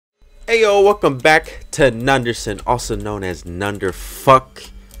Hey yo, welcome back to GNUNDERSON, also known as Nunderfuck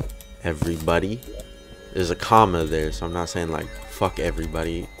everybody. There's a comma there, so I'm not saying like fuck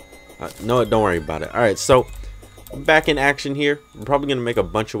everybody. No, don't worry about it. Alright, so back in action here. We're probably gonna make a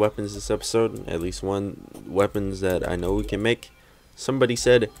bunch of weapons this episode. At least one weapons that I know we can make. Somebody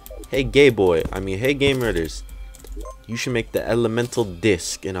said, hey hey game murders, you should make the elemental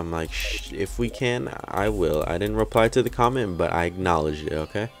disc. And I'm like, if we can, I will. I didn't reply to the comment, but I acknowledged it,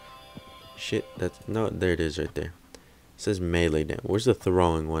 okay? Shit, that's no, there it is right there. It says melee damage. Where's the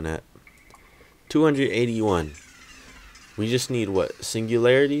throwing one at? 281. We just need what?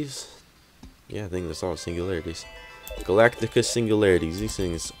 Singularities? Yeah, I think that's all singularities. Galactica singularities. These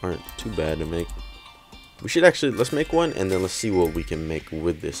things aren't too bad to make. We should actually, let's make one and then let's see what we can make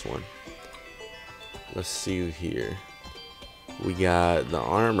with this one. Let's see here. We got the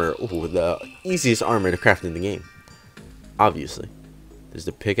armor. Ooh, the easiest armor to craft in the game. Obviously. There's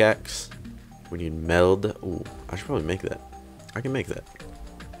the pickaxe. We need meld. Ooh, I should probably make that. I can make that.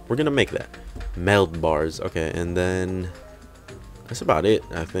 We're gonna make that. Meld bars. Okay, and then that's about it.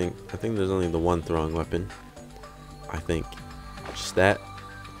 I think there's only the one throwing weapon. I think just that.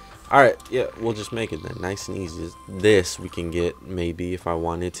 All right, yeah, we'll just make it then. Nice and easy. This we can get maybe if I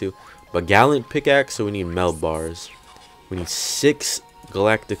wanted to. But gallant pickaxe, so we need meld bars. We need 6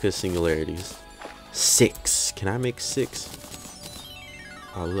 Galactica singularities. 6. Can I make 6?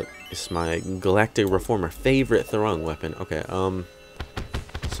 Oh look, it's my Galactic Reformer favorite throwing weapon. Okay,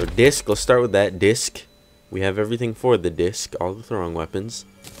 so disc, let's start with that. Disc. We have everything for the disc, all the throwing weapons.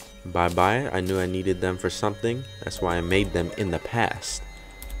 Bye-bye. I knew I needed them for something. That's why I made them in the past.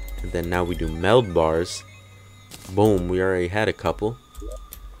 And then now we do meld bars. Boom, we already had a couple.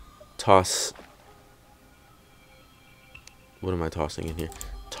 Toss. What am I tossing in here?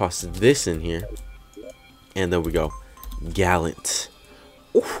 Toss this in here. And there we go. Gallant.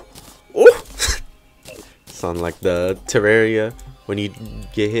 Ooh. Ooh. Sound like the Terraria when you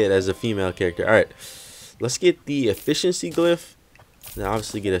get hit as a female character. Alright. Let's get the efficiency glyph. Then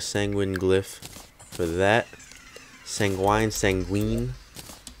obviously get a sanguine glyph for that. Sanguine.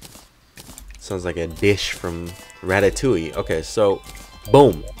 Sounds like a dish from Ratatouille. Okay, so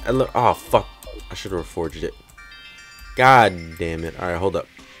boom. Oh fuck. I should have reforged it. God damn it. Alright, hold up.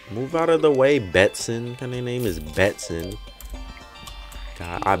 Move out of the way, Betson. What kind of name is Betson?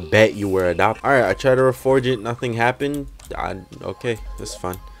 God, I bet you were adopted. Alright, I tried to reforge it. Nothing happened. Okay, that's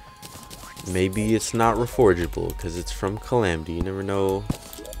fine. Maybe it's not reforgeable because it's from Calamity. You never know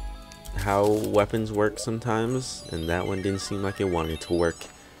how weapons work sometimes. And that one didn't seem like it wanted to work.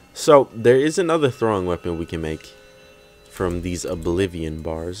 So, there is another throwing weapon we can make from these Oblivion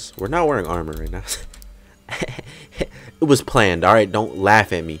bars. We're not wearing armor right now. It was planned. Alright, don't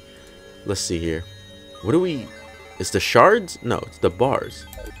laugh at me. Let's see here. What do we... It's the shards? No, it's the bars.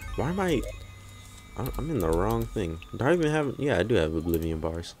 Why am I'm in the wrong thing. Do I even have... Yeah, I do have Oblivion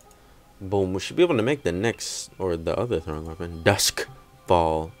bars. Boom. We should be able to make the next... Or the other throwing weapon. Dusk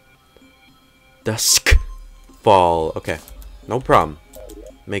Fall. Dusk Fall. Okay. No problem.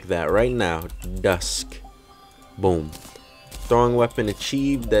 Make that right now. Dusk. Boom. Throwing weapon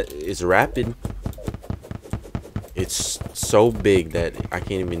achieved that is rapid. It's so big that I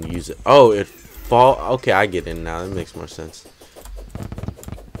can't even use it. Oh, it fall. Okay, I get it now. That makes more sense.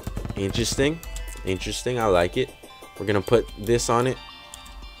 Interesting. I like it. We're gonna put this on it.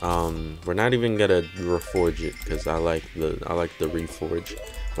 We're not even gonna reforge it because I like the reforge.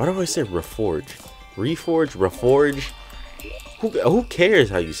 Why do I say reforge? Reforge. Who cares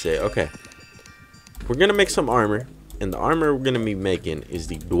how you say it? Okay. We're gonna make some armor, and the armor we're gonna be making is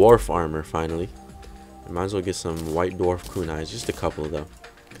the dwarf armor. Finally. Might as well get some white dwarf kunais, just a couple though,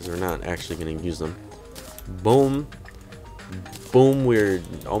 because we're not actually going to use them. Boom. Boom, we're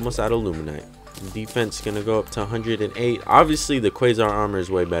almost out of Luminite. Defense going to go up to 108. Obviously, the Quasar armor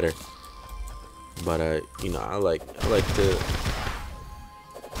is way better. But, you know, I like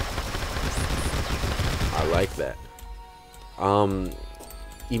that.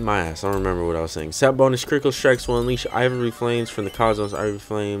 Eat my ass. I don't remember what I was saying. Set bonus critical strikes will unleash Ivory Flames from the Cosmos.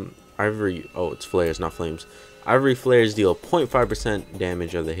 Oh, it's flares, not flames. Ivory flares deal 0.5%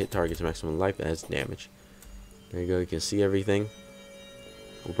 damage of the hit target's maximum life as damage. There you go. You can see everything.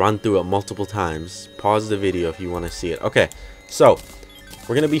 Run through it multiple times. Pause the video if you want to see it. Okay, so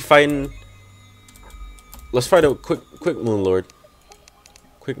we're gonna be fighting. Let's fight a quick Moonlord.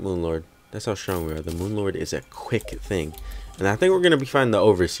 Quick Moonlord. That's how strong we are. The Moonlord is a quick thing, and I think we're gonna be fighting the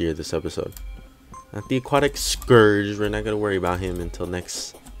Overseer this episode. Not the Aquatic Scourge. We're not gonna worry about him until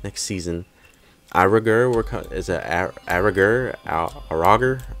next season. Arager, is it Arager?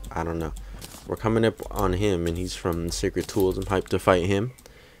 I don't know. We're coming up on him, and he's from Sacred Tools. I'm hyped to fight him.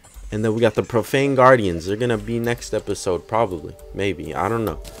 And then we got the Profane Guardians. They're gonna be next episode, probably. Maybe. I don't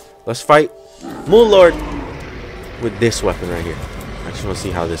know. Let's fight Moon Lord with this weapon right here. I just want to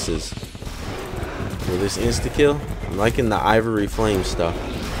see how this is. Will this insta-kill? I'm liking the Ivory Flame stuff.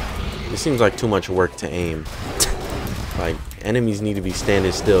 This seems like too much work to aim. Like, enemies need to be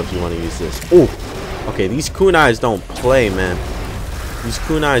standing still if you want to use this. Ooh! Okay, these kunais don't play, man. These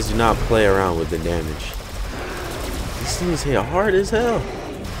kunais do not play around with the damage. These things hit hard as hell.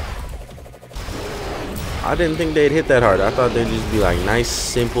 I didn't think they'd hit that hard. I thought they'd just be like nice,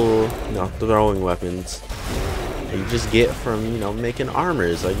 simple, you know, throwing weapons. And you just get from, you know, making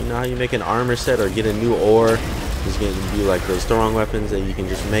armors. Like, you know how you make an armor set or get a new ore? It's going to be like those throwing weapons that you can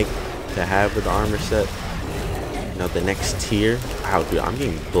just make to have with the armor set. You know, the next tier. Wow, dude, I'm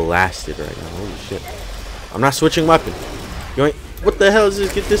getting blasted right now. Holy shit. I'm not switching weapon. You ain't. What the hell is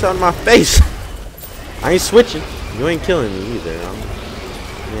this? Get this out of my face. I ain't switching. You ain't killing me either.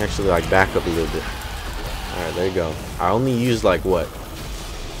 Let me actually like back up a little bit. Alright, there you go. I only used like what?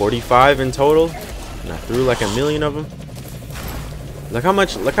 45 in total? And I threw like 1,000,000 of them. Look how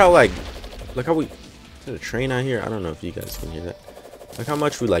much, look how we, is there a train out here? I don't know if you guys can hear that. Look how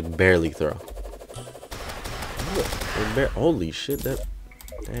much we like barely throw. Holy shit, that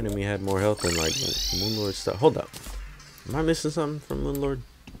enemy had more health than like Moon Lord stuff. Hold up. Am I missing something from Moon Lord?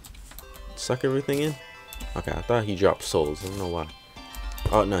 Suck everything in? Okay, I thought he dropped souls. I don't know why.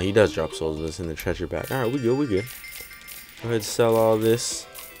 Oh, no, he does drop souls, but it's in the treasure bag. Alright, we good, we good. Go ahead and sell all this.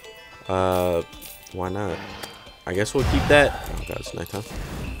 Why not? I guess we'll keep that. Oh god, it's nighttime.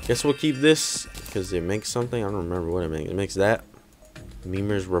 Guess we'll keep this because it makes something. I don't remember what it makes. It makes that.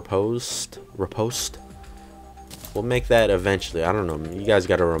 Memers Repost. We'll make that eventually. I don't know. You guys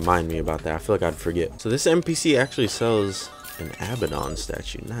got to remind me about that. I feel like I'd forget. So this NPC actually sells an Abaddon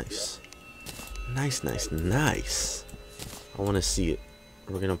statue. Nice. Nice, nice, nice. I want to see it.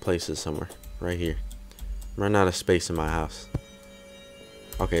 We're going to place it somewhere. Right here. I'm running out of space in my house.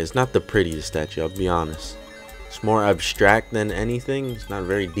 Okay, it's not the prettiest statue, I'll be honest. It's more abstract than anything. It's not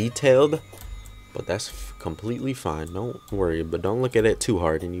very detailed. But that's completely fine. Don't worry. But don't look at it too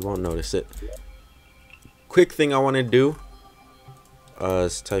hard and you won't notice it. Quick thing I want to do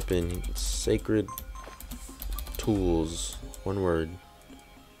is type in sacred tools. One word.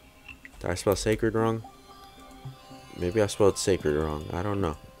 Did I spell sacred wrong? Maybe I spelled sacred wrong. I don't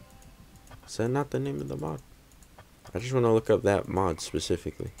know. Is that not the name of the mod? I just want to look up that mod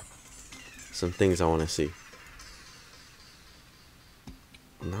specifically. Some things I want to see.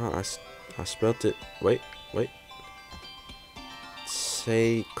 No, I spelled it. Wait.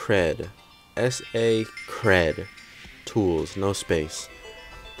 Sacred. S-A-cred. Tools. No space.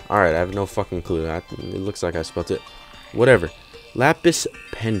 Alright, I have no fucking clue. It looks like I spelled it. Whatever. Lapis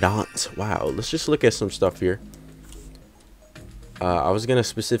pendant. Wow. Let's just look at some stuff here. I was gonna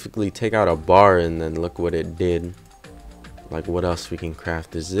specifically take out a bar and then look what it did. Like what else we can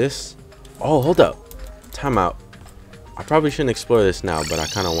craft. Is this? Oh, hold up. Time out. I probably shouldn't explore this now, but I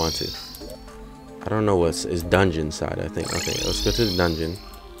kind of want to. I don't know what's is dungeon side, I think. Okay, let's go to the dungeon.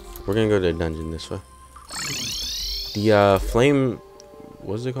 We're gonna go to the dungeon this way. The flame,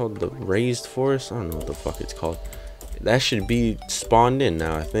 what's it called? The raised forest? I don't know what the fuck it's called. That should be spawned in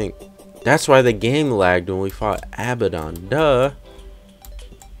now, I think. That's why the game lagged when we fought Abaddon. Duh.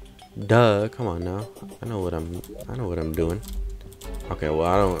 Come on now. I know what I'm doing. Okay, well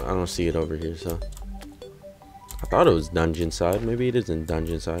I don't see it over here, so I thought it was dungeon side. Maybe it isn't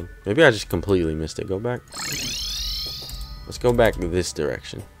dungeon side. Maybe I just completely missed it. Go back. Let's go back this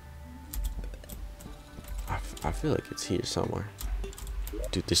direction. I feel like it's here somewhere.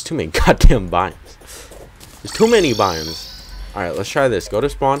 Dude, there's too many goddamn biomes. There's too many biomes. Alright, let's try this. Go to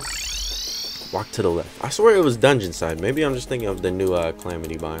spawn. Walk to the left. I swear it was dungeon side. Maybe I'm just thinking of the new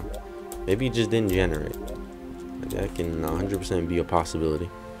Calamity biome. Maybe it just didn't generate. That can 100% be a possibility.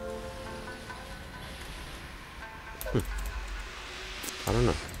 I don't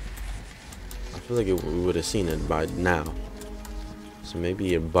know. I feel like we would have seen it by now. So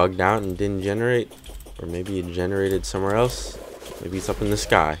maybe it bugged out and didn't generate. Or maybe it generated somewhere else. Maybe it's up in the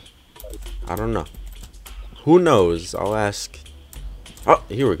sky. I don't know. Who knows? I'll ask. Oh,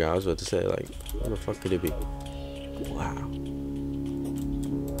 here we go. I was about to say, like, where the fuck could it be? Wow.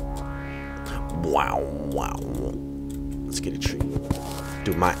 Wow. Let's get a tree.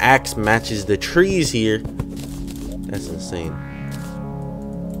 Dude, my axe matches the trees here. That's insane.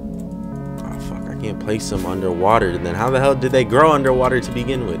 Oh, fuck. I can't place them underwater. Then how the hell did they grow underwater to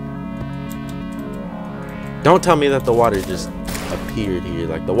begin with? Don't tell me that the water just appeared here.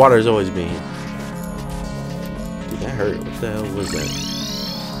 Like, the water's always been here. Dude, that hurt. What the hell was that?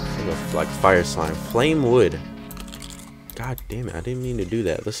 Like fire slime. Flame wood. God damn it, I didn't mean to do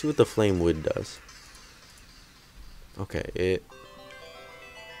that. Let's see what the flame wood does. Okay, it...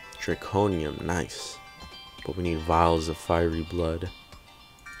 Draconium, nice. But we need vials of fiery blood.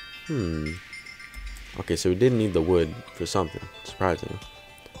 Okay, so we did need the wood for something. Surprisingly.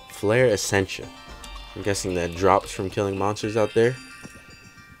 Flare Essentia. I'm guessing that drops from killing monsters out there.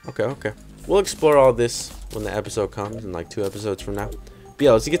 Okay, okay. We'll explore all this when the episode comes in like 2 episodes from now. But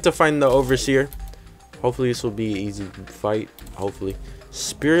yeah, let's get to find the Overseer. Hopefully this will be an easy fight. Hopefully.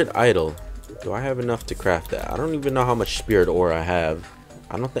 Spirit Idol. Do I have enough to craft that? I don't even know how much spirit ore I have.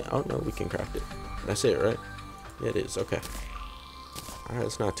 I don't think... Oh, no, we can craft it. That's it, right? Yeah, it is. Okay. Alright,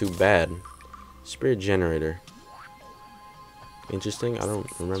 it's not too bad. Spirit Generator. Interesting. I don't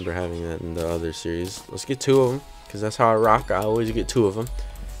remember having that in the other series. Let's get 2 of them, because that's how I rock. I always get 2 of them.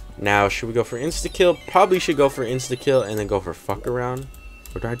 Now, should we go for insta-kill? Probably should go for insta-kill and then go for fuck around.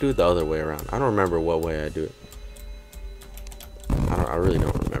 Or do I do it the other way around? I don't remember what way I do it. I really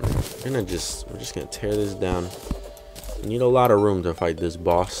don't remember. We're just gonna tear this down. We need a lot of room to fight this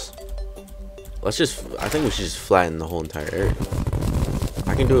boss. I think we should just flatten the whole entire area.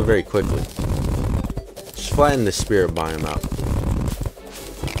 I can do it very quickly. Just flatten the spirit biome out.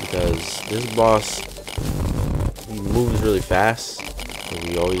 Because this boss, he moves really fast. And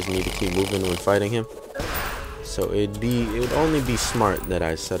we always need to keep moving when fighting him. So it would only be smart that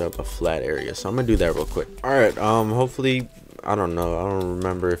I set up a flat area. So I'm gonna do that real quick. Alright, hopefully, I don't know. I don't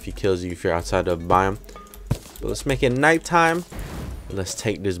remember if he kills you if you're outside of the biome. But let's make it nighttime. And let's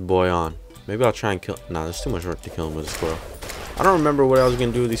take this boy on. Maybe I'll try and kill... Nah, there's too much work to kill him with a squirrel. I don't remember what I was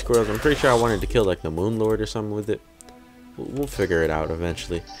going to do with these squirrels. I'm pretty sure I wanted to kill like the Moon Lord or something with it. We'll figure it out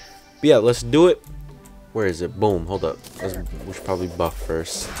eventually. But yeah, let's do it. Where is it? Boom. Hold up. We should probably buff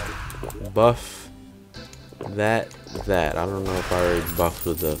first. Buff that. I don't know if I already buffed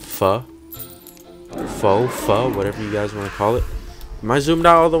with the pho, whatever you guys want to call it. Am I zoomed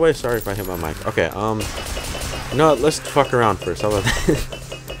out all the way? Sorry if I hit my mic. Okay, you know what? Let's fuck around first. How about that?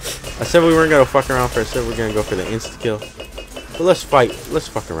 I said we weren't gonna fuck around first. I said we're gonna go for the insta kill. But let's fight. Let's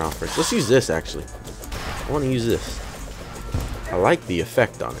fuck around first. Let's use this actually. I want to use this. I like the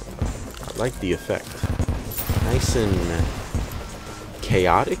effect on it. I like the effect. Nice and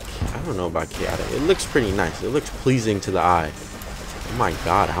chaotic. I don't know about chaotic. It looks pretty nice. It looks pleasing to the eye. Oh my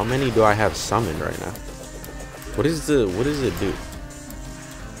god, how many do I have summoned right now? What does it do?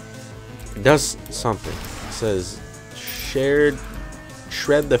 It does something. It says shred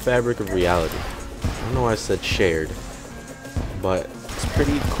the fabric of reality. I don't know why I said shared, but it's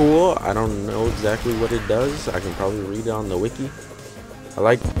pretty cool. I don't know exactly what it does. I can probably read it on the wiki. I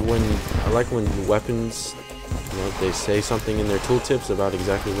like when weapons, you know, they say something in their tooltips about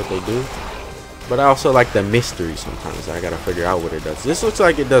exactly what they do. But I also like the mystery sometimes. I gotta figure out what it does. This looks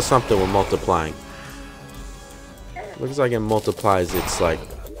like it does something with multiplying. Looks like it multiplies its like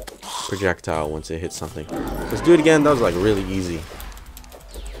projectile once it hits something. Let's do it again. That was like really easy.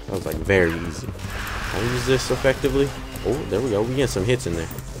 That was like very easy. Can I use this effectively? Oh, there we go. We get some hits in there.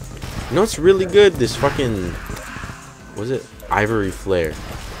 You know what's really good? This fucking, was it Ivory Flare?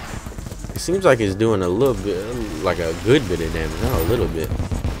 It seems like it's doing a little bit, like a good bit of damage, not a little bit.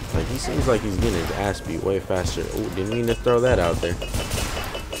 Like he seems like he's getting his ass beat way faster. Oh, didn't mean to throw that out there.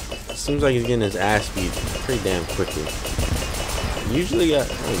 Seems like he's getting his ass beat pretty damn quickly. Usually, well,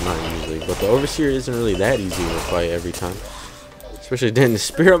 not usually, but the Overseer isn't really that easy to fight every time. Especially during the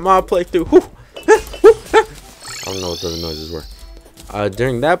Spirit Mod playthrough. I don't know what those noises were.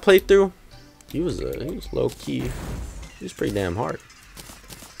 During that playthrough, he was low key. He was pretty damn hard.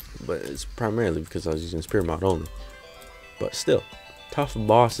 But it's primarily because I was using Spirit Mod only. But still, tough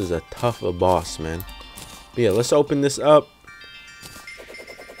boss is a tough boss, man. But yeah, let's open this up.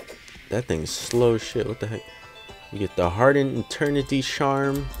 That thing's slow as shit. What the heck? We get the Hardened Eternity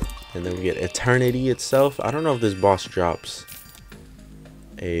Charm, and then we get Eternity itself. I don't know if this boss drops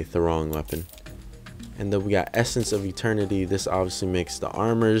a throwing weapon. And then we got Essence of Eternity. This obviously makes the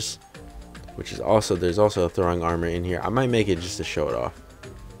armors, which is also, there's also a throwing armor in here. I might make it just to show it off.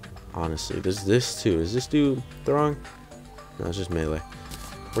 Honestly, there's this too. Does this do throwing? No, it's just melee.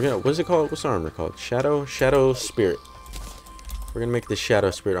 We're gonna, what's it called? What's the armor called? Shadow Spirit. We're gonna make the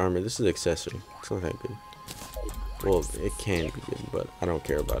Shadow Spirit armor. This is accessory. It's not that good. Well, it can be good, but I don't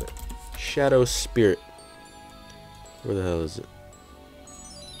care about it. Shadow Spirit. Where the hell is it?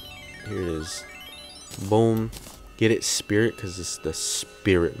 Here it is. Boom. Get it, Spirit, because it's the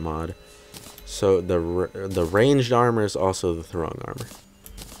Spirit mod. So the ranged armor is also the throwing armor.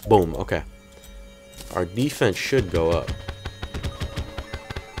 Boom. Okay. Our defense should go up.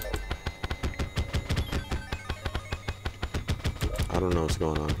 I don't know what's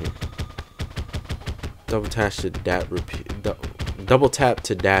going on here. Double tap to double tap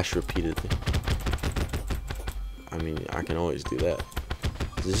to dash repeatedly. I mean, I can always do that.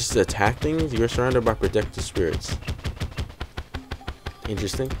 Is this just attack things? You're surrounded by protected spirits.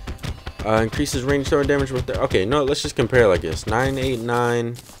 Interesting. Increases range throw damage with the. Okay, no, let's just compare like this.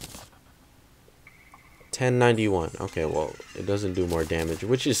 989. 1091. Okay, well, it doesn't do more damage,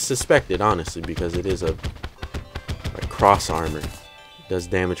 which is suspected, honestly, because it is a like cross armor. It does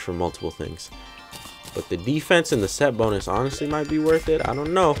damage for multiple things. But the defense and the set bonus honestly might be worth it. I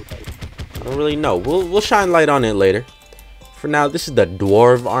don't know. I don't really know. We'll shine light on it later. For now, this is the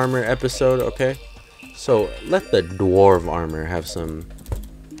dwarf armor episode, okay? So let the dwarf armor have some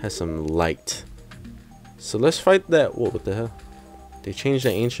light. So let's fight that. Whoa, what the hell? They changed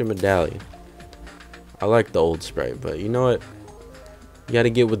the ancient medallion. I like the old sprite, but you know what? You gotta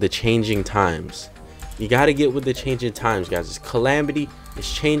get with the changing times. You gotta get with the changing times, guys. This calamity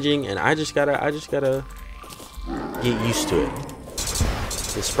is changing, and I just gotta get used to it.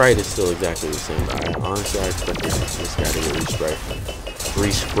 The sprite is still exactly the same, but honestly, I expect this guy to get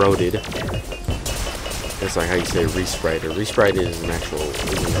resprouted. That's like how you say resprouted. Resprouted is an actual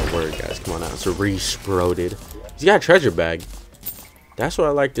word, guys. Come on out. It's a resprouted. He's got a treasure bag. That's what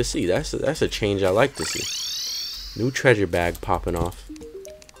I like to see. That's a change I like to see. New treasure bag popping off.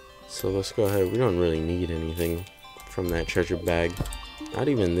 So let's go ahead. We don't really need anything from that treasure bag. Not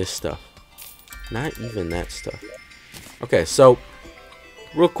even this stuff. Not even that stuff. Okay, so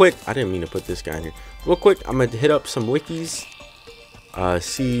real quick, I didn't mean to put this guy in here. Real quick, I'm gonna hit up some wikis.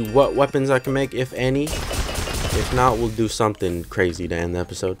 See what weapons I can make, if any. If not, we'll do something crazy to end the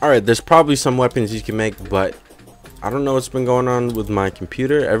episode. Alright, there's probably some weapons you can make, but I don't know what's been going on with my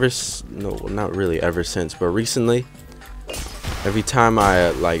computer no, not really ever since, but recently. Every time I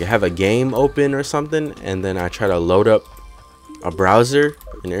like have a game open or something, and then I try to load up a browser,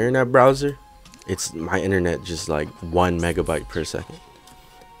 an internet browser, my internet just like 1 megabyte per second.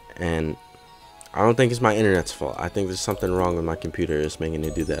 And I don't think it's my internet's fault. I think there's something wrong with my computer. It's making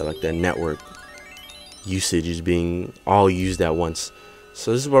it do that. Like the network usage is being all used at once.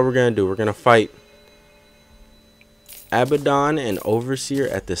 So this is what we're gonna do. We're gonna fight Abaddon and Overseer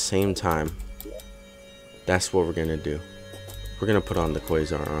at the same time. That's what we're gonna do. We're gonna put on the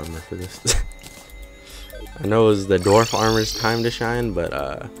Quasar armor for this. I know it was the dwarf armor's time to shine, but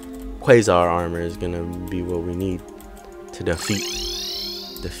Quasar armor is gonna be what we need to defeat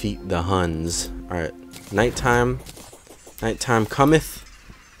the Huns. Alright, nighttime cometh,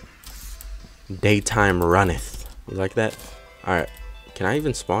 daytime runneth. You like that? Alright, can I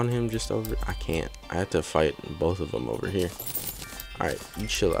even spawn him just over? I can't. I have to fight both of them over here. Alright, you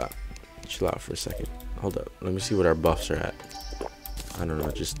chill out for a second. Hold up, let me see what our buffs are at. I don't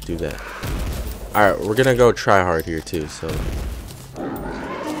know, just do that. Alright, we're gonna go try hard here too, so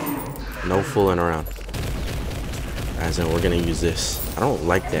no fooling around. As in, we're gonna use this. I don't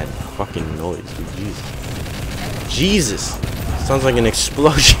like that fucking noise, dude. Jesus! Sounds like an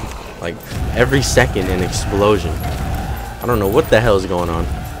explosion. Like every second an explosion. I don't know what the hell is going on.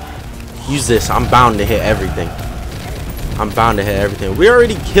 Use this. I'm bound to hit everything. We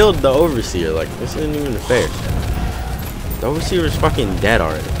already killed the Overseer. Like, this isn't even fair. The Overseer is fucking dead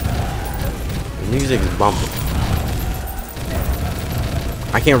already. The music is bumping.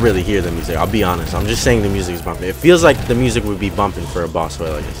 I can't really hear the music, I'll be honest. I'm just saying the music is bumping. It feels like the music would be bumping for a boss fight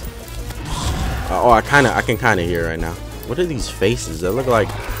like this. Oh, I can kind of hear it right now. What are these faces? They look like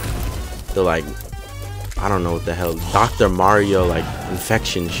they're like, I don't know what the hell, Dr. Mario like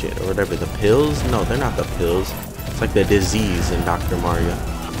infection shit or whatever. The pills? No, they're not the pills. It's like the disease in Dr. Mario.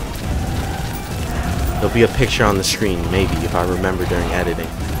 There'll be a picture on the screen, maybe, if I remember during editing.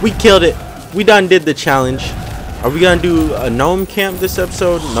 We killed it. We done did the challenge. Are we gonna do a gnome camp this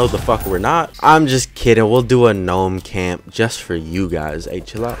episode? No, the fuck we're not. I'm just kidding. We'll do a gnome camp just for you guys. Hey,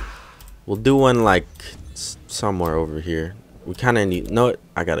 chill out. We'll do one like somewhere over here. We kind of need. No,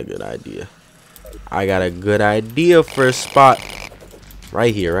 I got a good idea. I got a good idea for a spot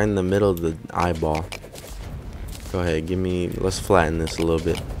right here, right in the middle of the eyeball. Go ahead, give me. Let's flatten this a little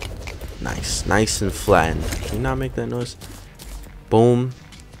bit. Nice, nice and flattened. Can you not make that noise? Boom.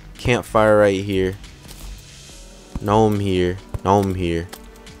 Campfire right here. Gnome here, gnome here,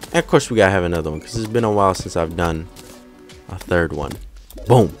 and of course we gotta have another one because it's been a while since I've done a third one.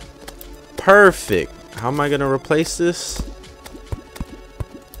 Boom. Perfect. How am I gonna replace this?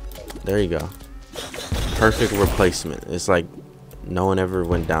 There you go. Perfect replacement. It's like no one ever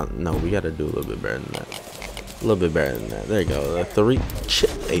went down. No, we gotta do a little bit better than that. A little bit better than that. There you go.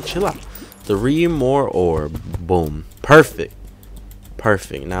 Hey, chill out. 3 more orb. Boom. Perfect.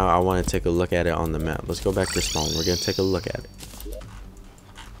 Perfect. Now I want to take a look at it on the map. Let's go back to spawn. We're gonna take a look at it.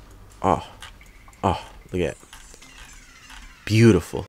 Oh, Look at it. Beautiful.